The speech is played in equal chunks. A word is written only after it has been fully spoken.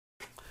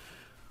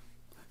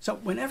So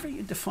whenever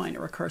you define a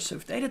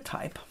recursive data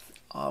type,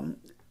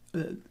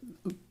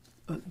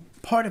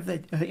 part of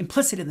the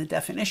implicit in the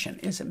definition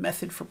is a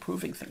method for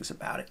proving things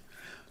about it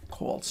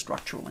called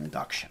structural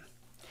induction.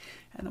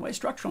 And the way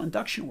structural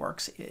induction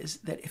works is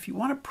that if you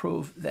want to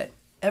prove that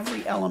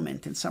every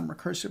element in some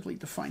recursively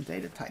defined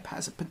data type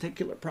has a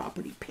particular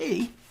property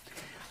P,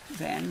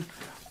 then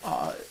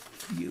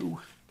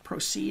you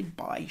proceed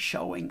by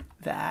showing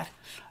that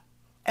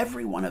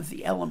every one of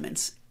the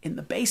elements in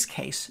the base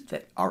case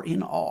that are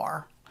in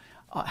R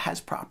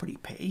has property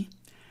P,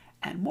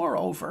 and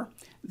moreover,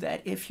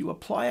 that if you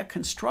apply a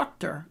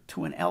constructor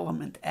to an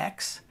element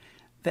X,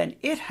 then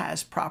it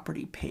has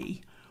property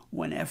P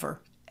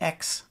whenever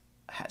X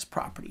has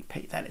property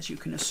P. That is, you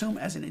can assume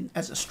as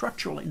a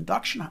structural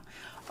induction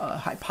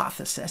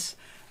hypothesis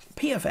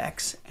P of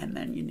X, and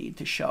then you need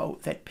to show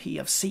that P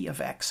of C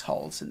of X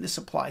holds, and this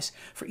applies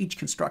for each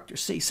constructor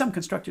C. Some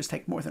constructors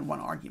take more than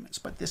one argument,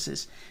 but this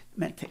is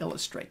meant to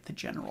illustrate the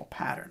general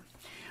pattern.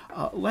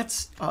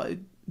 Let's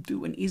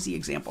do an easy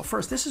example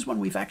first. This is one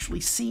we've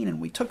actually seen,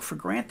 and we took for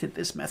granted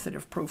this method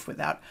of proof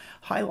without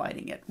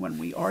highlighting it when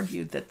we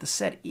argued that the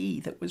set E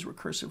that was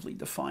recursively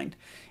defined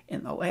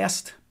in the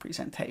last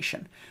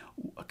presentation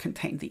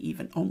contained the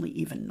only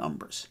even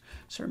numbers.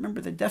 So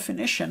remember, the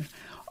definition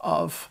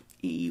of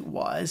E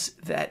was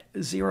that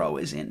 0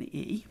 is in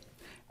E,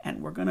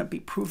 and we're going to be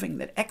proving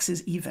that X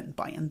is even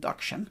by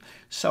induction.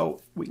 So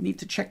we need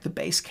to check the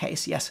base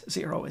case. Yes,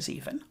 0 is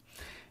even.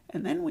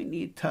 And then we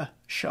need to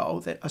show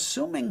that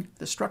assuming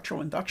the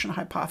structural induction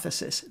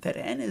hypothesis that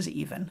n is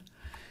even,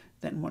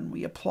 then when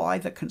we apply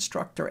the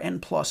constructor n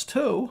plus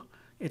 2,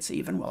 it's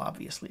even. Well,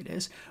 obviously it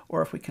is.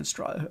 Or if we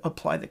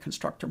apply the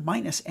constructor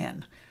minus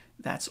n,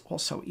 that's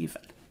also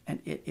even.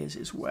 And it is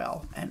as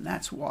well. And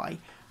that's why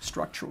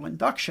structural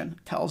induction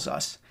tells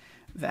us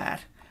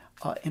that,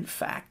 in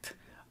fact,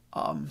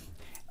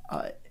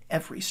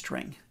 every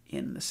string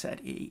in the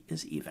set E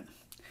is even.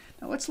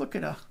 Now let's look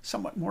at a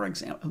somewhat more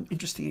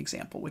interesting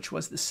example, which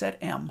was the set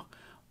M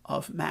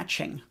of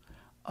matching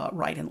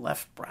right and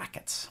left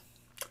brackets.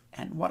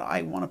 And what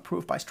I want to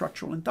prove by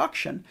structural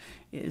induction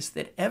is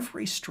that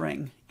every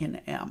string in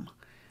M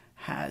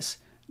has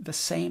the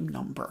same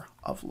number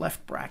of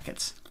left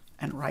brackets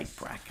and right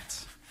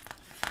brackets.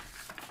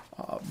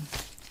 All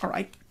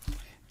right,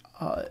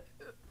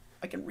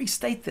 I can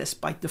restate this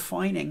by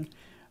defining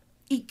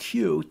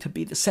EQ to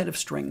be the set of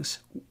strings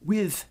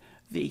with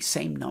the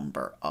same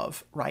number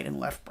of right and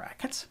left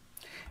brackets.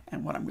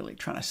 And what I'm really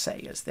trying to say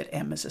is that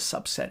M is a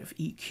subset of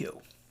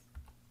EQ.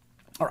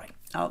 All right,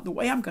 now the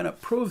way I'm going to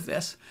prove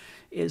this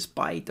is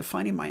by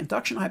defining my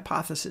induction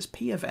hypothesis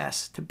P of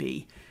S to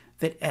be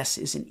that S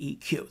is an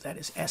EQ. That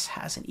is, S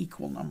has an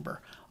equal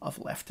number of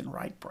left and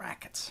right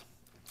brackets.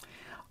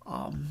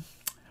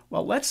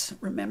 Well, let's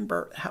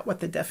remember what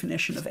the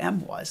definition of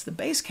M was. The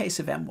base case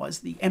of M was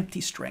the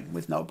empty string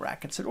with no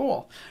brackets at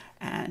all.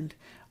 And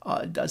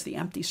does the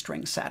empty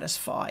string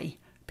satisfy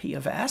P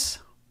of S?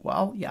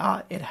 Well,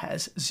 yeah, it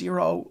has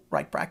 0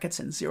 right brackets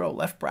and 0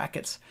 left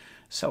brackets,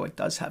 so it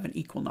does have an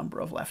equal number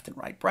of left and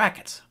right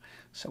brackets.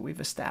 So we've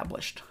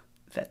established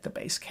that the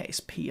base case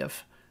P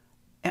of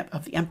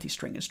the empty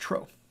string is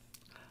true.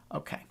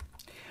 Okay.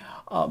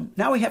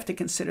 Now we have to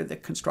consider the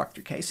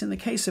constructor case. In the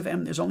case of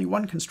M, there's only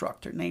one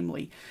constructor,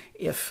 namely,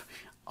 if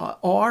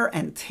R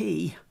and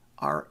T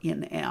are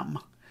in M,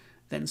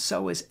 then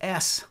so is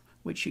S,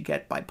 which you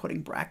get by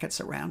putting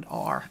brackets around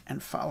R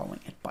and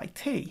following it by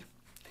T.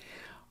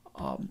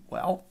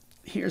 Well,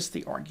 here's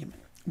the argument.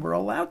 We're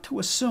allowed to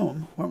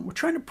assume, when we're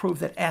trying to prove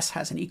that S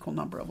has an equal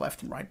number of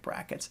left and right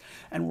brackets,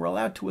 and we're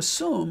allowed to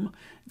assume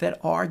that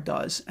R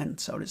does, and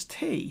so does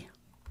T.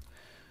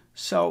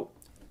 So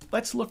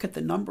let's look at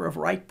the number of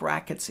right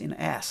brackets in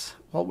S.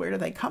 Well, where do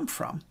they come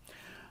from?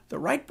 The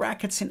right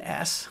brackets in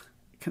S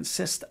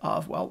consist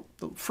of, well,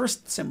 the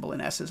first symbol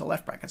in S is a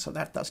left bracket, so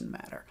that doesn't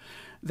matter.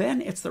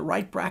 Then it's the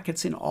right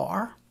brackets in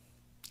R.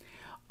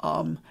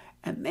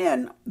 And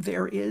then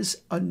there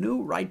is a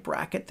new right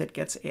bracket that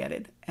gets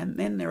added, and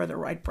then there are the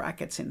right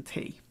brackets in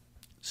T.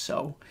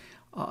 So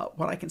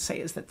what I can say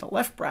is that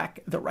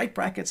the right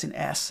brackets in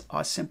S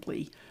are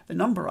simply, the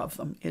number of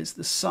them is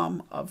the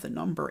sum of the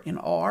number in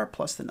R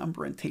plus the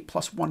number in T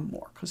plus one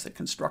more, because the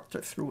constructor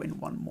threw in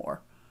one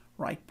more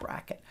right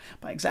bracket.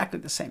 By exactly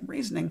the same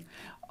reasoning,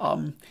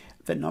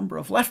 the number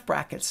of left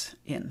brackets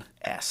in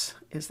S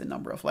is the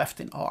number of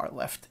left in R,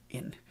 left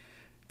in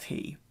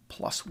T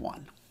plus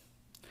 1.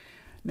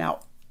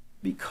 Now,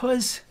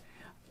 because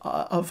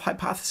of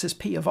hypothesis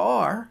P of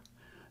R,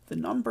 the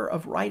number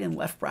of right and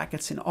left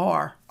brackets in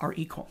R are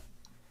equal.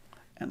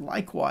 And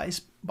likewise,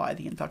 by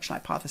the induction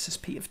hypothesis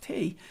P of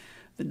T,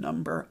 the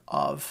number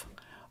of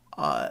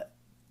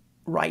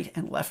right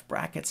and left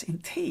brackets in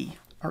T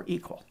are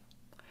equal.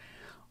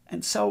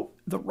 And so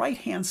the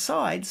right-hand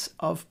sides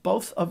of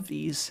both of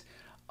these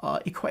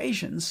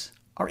equations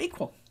are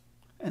equal.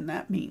 And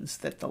that means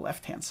that the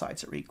left-hand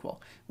sides are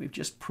equal. We've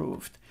just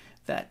proved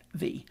that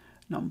the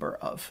number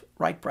of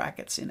right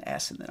brackets in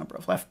S and the number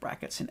of left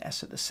brackets in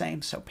S are the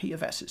same. So P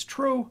of S is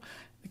true.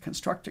 The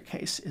constructor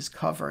case is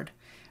covered.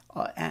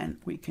 And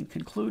we can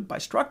conclude by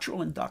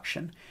structural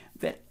induction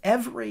that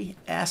every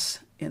S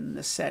in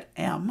the set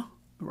M,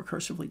 a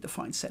recursively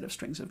defined set of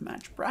strings of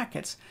matched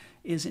brackets,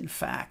 is in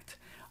fact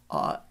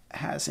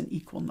has an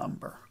equal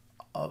number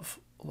of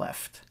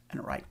left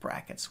and right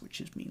brackets,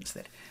 which means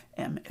that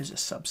M is a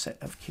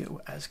subset of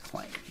Q as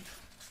claimed.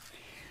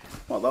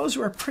 Well, those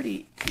were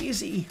pretty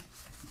easy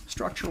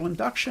structural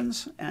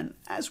inductions, and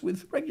as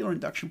with regular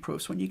induction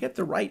proofs, when you get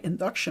the right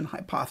induction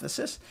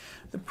hypothesis,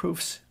 the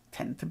proofs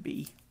tend to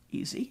be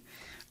easy.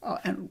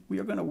 And we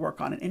are going to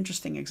work on an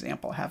interesting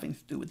example having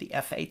to do with the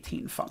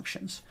F18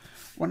 functions.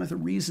 One of the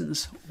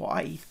reasons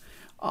why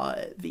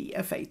the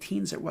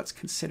F18s are what's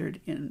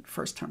considered in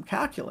first-term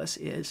calculus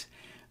is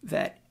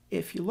that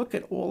if you look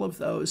at all of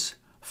those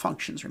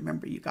functions,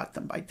 remember you got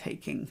them by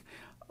taking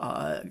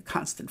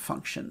constant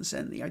functions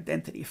and the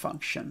identity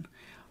function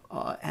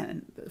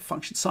and the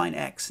function sine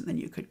x, and then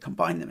you could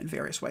combine them in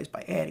various ways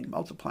by adding,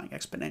 multiplying,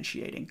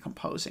 exponentiating,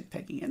 composing,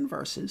 taking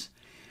inverses,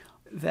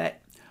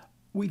 that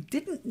we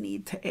didn't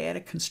need to add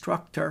a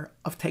constructor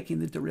of taking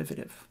the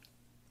derivative,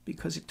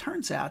 because it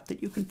turns out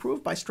that you can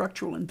prove by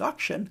structural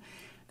induction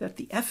that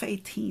the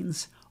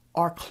F18s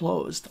are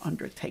closed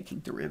under taking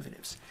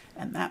derivatives,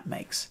 and that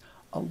makes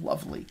a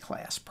lovely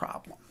class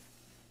problem.